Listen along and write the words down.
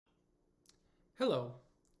Hello,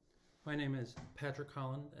 my name is Patrick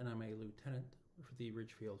Holland, and I'm a lieutenant for the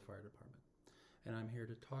Ridgefield Fire Department. And I'm here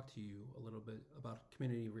to talk to you a little bit about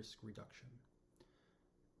community risk reduction.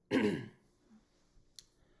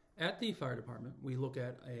 At the fire department, we look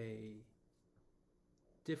at a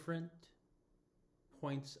different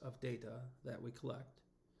points of data that we collect,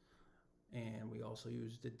 and we also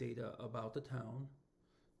use the data about the town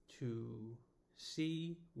to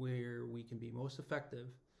see where we can be most effective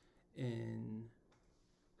in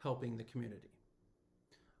helping the community.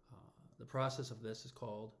 The process of this is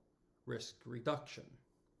called risk reduction.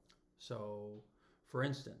 So, for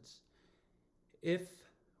instance, if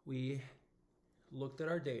we looked at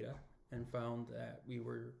our data and found that we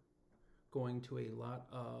were going to a lot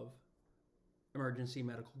of emergency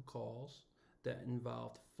medical calls that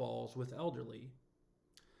involved falls with elderly,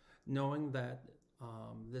 knowing that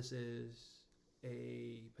this is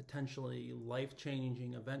a potentially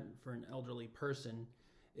life-changing event for an elderly person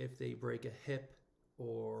if they break a hip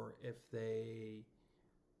or if they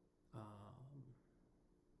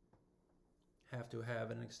have to have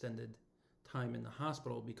an extended time in the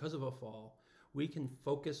hospital because of a fall, we can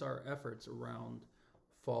focus our efforts around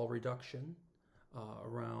fall reduction,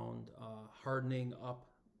 around hardening up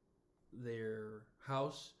their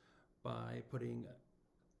house by putting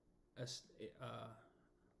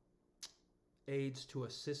aids to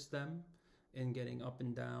assist them in getting up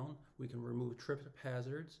and down. We can remove trip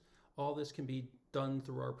hazards. All this can be done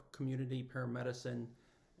through our community paramedicine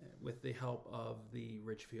with the help of the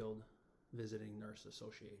Ridgefield Visiting Nurse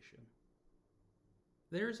Association.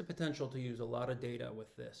 There's a potential to use a lot of data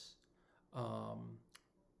with this.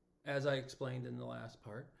 As I explained in the last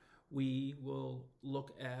part, we will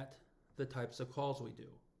look at the types of calls we do,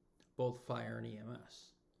 both fire and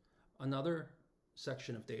EMS. Another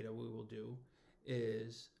section of data we will do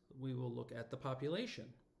is we will look at the population.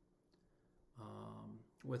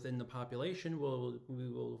 Within the population,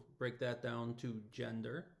 we will break that down to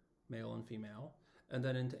gender, male and female, and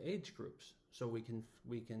then into age groups, so we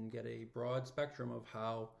can get a broad spectrum of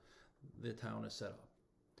how the town is set up.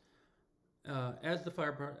 At the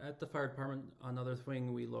fire department, another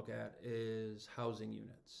thing we look at is housing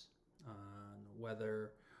units,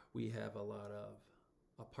 whether we have a lot of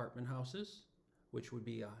apartment houses, which would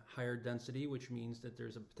be a higher density, which means that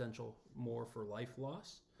there's a potential more for life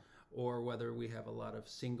loss, or whether we have a lot of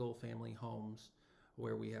single family homes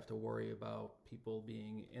where we have to worry about people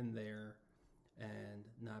being in there and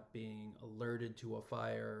not being alerted to a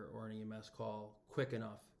fire or an EMS call quick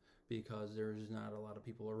enough because there's not a lot of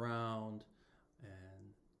people around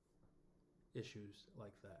and issues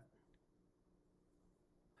like that.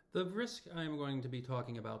 The risk I'm going to be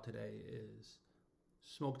talking about today is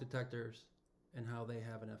smoke detectors and how they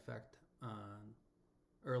have an effect on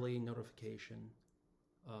early notification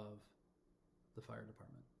of the fire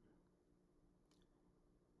department.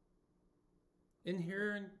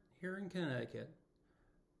 Here in Connecticut,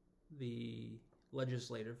 the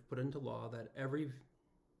legislature put into law that every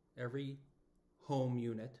home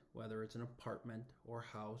unit, whether it's an apartment or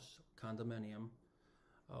house, condominium,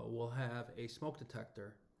 will have a smoke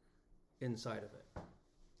detector inside of it.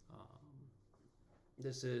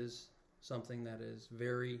 This is something that is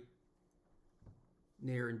very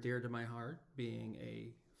near and dear to my heart, being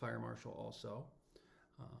a fire marshal also.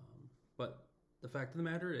 But the fact of the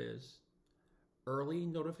matter is, early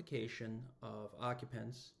notification of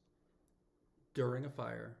occupants during a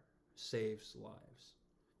fire saves lives.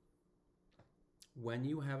 When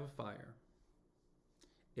you have a fire,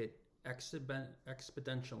 it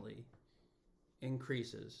exponentially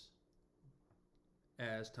increases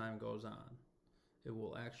as time goes on. It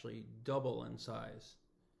will actually double in size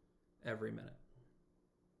every minute.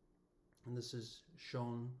 And this is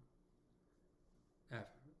shown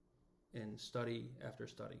in study after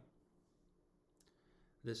study.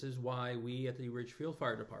 This is why we at the Ridgefield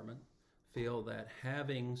Fire Department feel that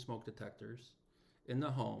having smoke detectors in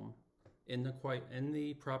the home, in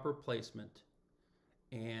the proper placement,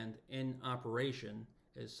 and in operation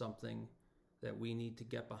is something that we need to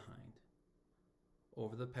get behind.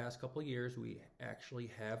 Over the past couple of years, we actually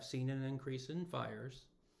have seen an increase in fires,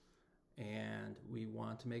 and we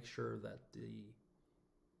want to make sure that the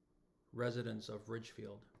residents of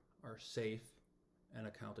Ridgefield are safe and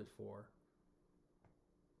accounted for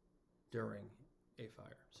during a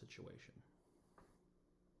fire situation.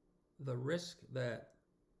 The risk that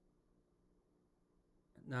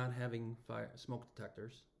not having smoke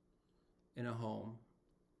detectors in a home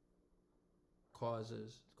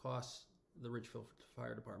costs the Ridgefield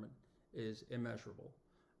Fire Department is immeasurable.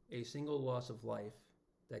 A single loss of life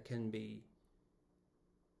that can be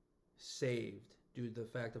saved due to the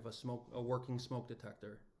fact of a working smoke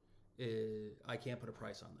detector, I can't put a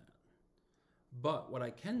price on that. But what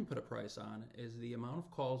I can put a price on is the amount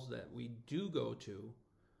of calls that we do go to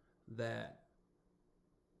that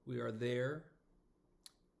we are there,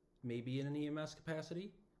 maybe in an EMS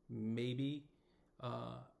capacity, maybe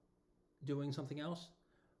doing something else,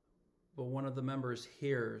 but one of the members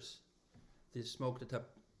hears the smoke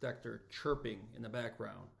detector chirping in the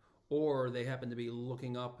background, or they happen to be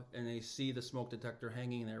looking up and they see the smoke detector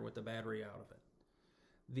hanging there with the battery out of it.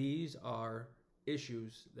 These are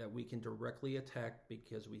issues that we can directly attack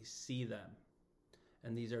because we see them,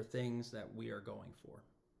 and these are things that we are going for.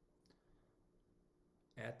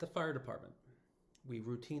 At the fire department, we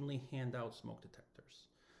routinely hand out smoke detectors.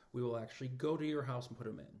 We will actually go to your house and put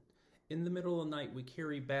them in. In the middle of the night, we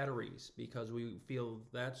carry batteries because we feel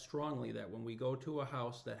that strongly that when we go to a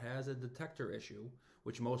house that has a detector issue,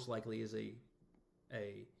 which most likely is a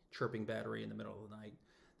chirping battery in the middle of the night,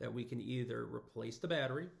 that we can either replace the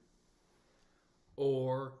battery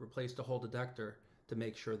or replace the whole detector to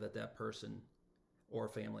make sure that that person or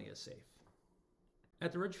family is safe.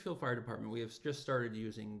 At the Ridgefield Fire Department, we have just started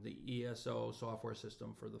using the ESO software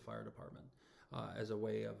system for the fire department as a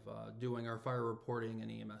way of doing our fire reporting and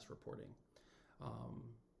EMS reporting.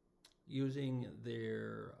 Using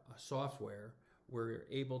their software, we're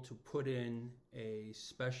able to put in a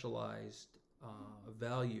specialized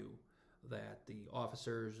value that the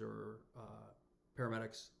officers or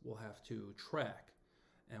paramedics will have to track.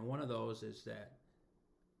 And one of those is that,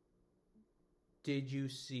 did you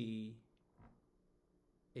see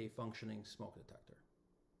a functioning smoke detector?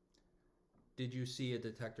 Did you see a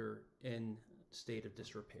detector in state of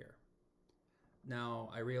disrepair? Now,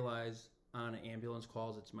 I realize on ambulance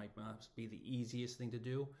calls it might not be the easiest thing to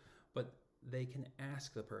do, but they can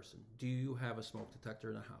ask the person, do you have a smoke detector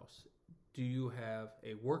in the house? Do you have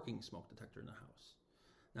a working smoke detector in the house?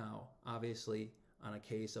 Now, obviously, on a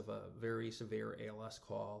case of a very severe ALS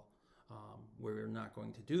call, we're not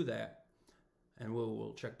going to do that, and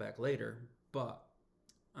we'll check back later, but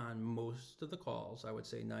on most of the calls, I would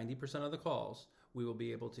say 90% of the calls, we will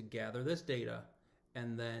be able to gather this data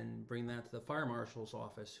and then bring that to the fire marshal's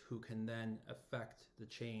office, who can then affect the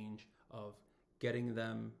change of getting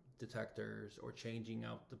them detectors or changing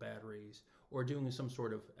out the batteries or doing some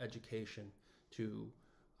sort of education to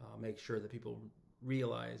make sure that people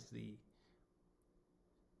realize the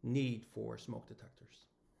need for smoke detectors.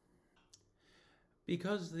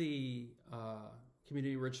 Because the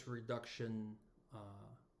community risk reduction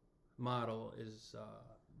model is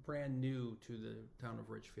brand new to the town of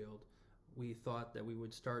Ridgefield, we thought that we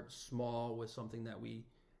would start small with something that we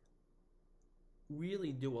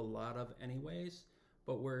really do a lot of anyways,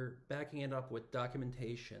 but we're backing it up with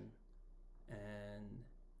documentation, and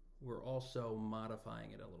we're also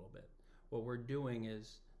modifying it a little bit. What we're doing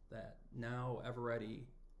is that now Eveready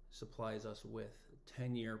supplies us with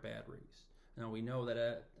 10-year batteries. Now we know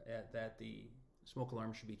that that the smoke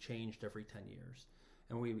alarm should be changed every 10 years,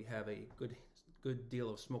 and we have a good deal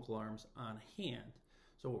of smoke alarms on hand.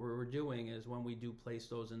 So what we're doing is, when we do place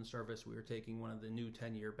those in service, we are taking one of the new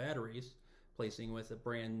 10-year batteries, placing with a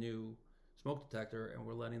brand new smoke detector, and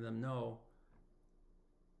we're letting them know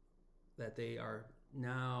that they are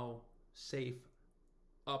now safe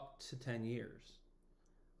up to 10 years.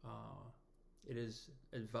 It is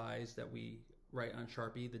advised that we write on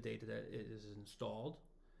Sharpie the date that it is installed,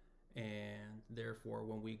 and therefore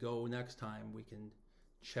when we go next time, we can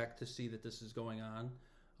check to see that this is going on.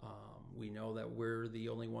 We know that we're the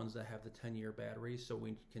only ones that have the 10-year batteries, so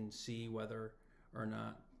we can see whether or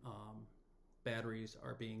not batteries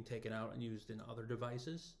are being taken out and used in other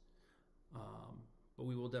devices. But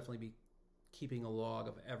we will definitely be keeping a log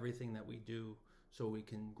of everything that we do, so we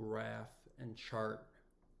can graph and chart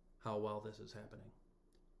how well this is happening.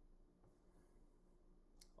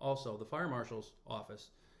 Also, the fire marshal's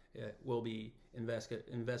office will be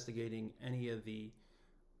investigating any of the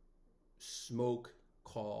smoke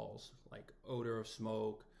calls, like odor of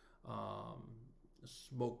smoke,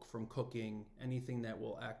 smoke from cooking, anything that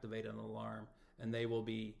will activate an alarm, and they will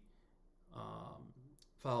be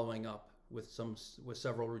following up with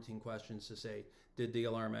several routine questions to say, did the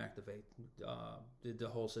alarm activate? Did the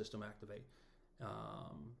whole system activate?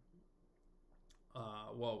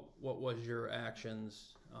 What was your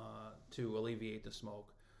actions to alleviate the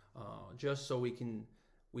smoke? Just so we can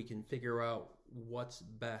figure out what's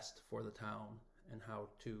best for the town and how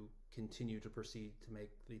to continue to proceed to make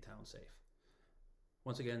the town safe.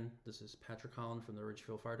 Once again, this is Patrick Holland from the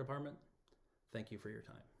Ridgefield Fire Department. Thank you for your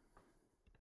time.